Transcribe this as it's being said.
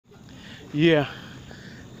Yeah,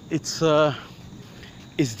 it's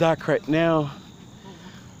dark right now,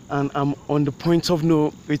 and I'm on the point of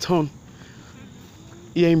no return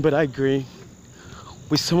here in Badagry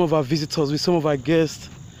with some of our visitors, with some of our guests.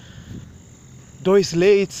 Though it's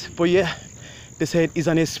late, but yeah, they said it's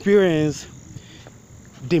an experience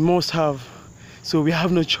they must have, so we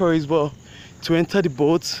have no choice but to enter the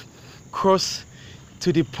boat, cross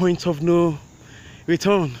to the point of no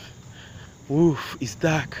return. Oof, it's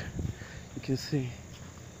dark. You can see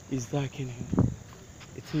it's dark in here.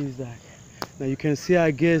 It is dark. Now you can see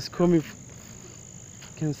our guests coming.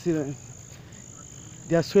 You can see them.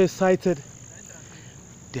 They are so excited.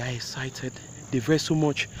 They are excited. They've read so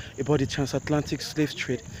much about the transatlantic slave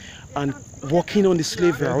trade, and walking on the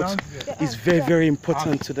slave route is very, very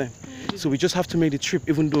important to them. So we just have to make the trip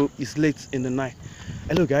even though it's late in the night.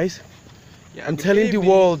 Hello guys. Yeah, I'm telling the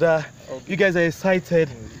world that you guys are excited.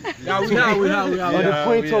 Yeah, we are. On the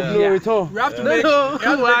point of no return. We have to make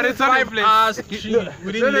 5 hours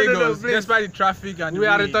within Lagos, despite the traffic and we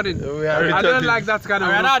are returning. I don't like that kind of.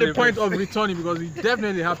 We are not at the point of returning because we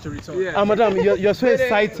definitely have to return. Yeah. Madam, you're so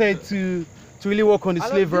excited to really walk on the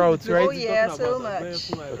slave route, right? Oh yeah, so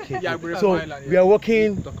much. Okay. Yeah, so we are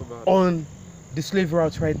walking on the slave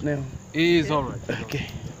route right now. It is alright. Okay.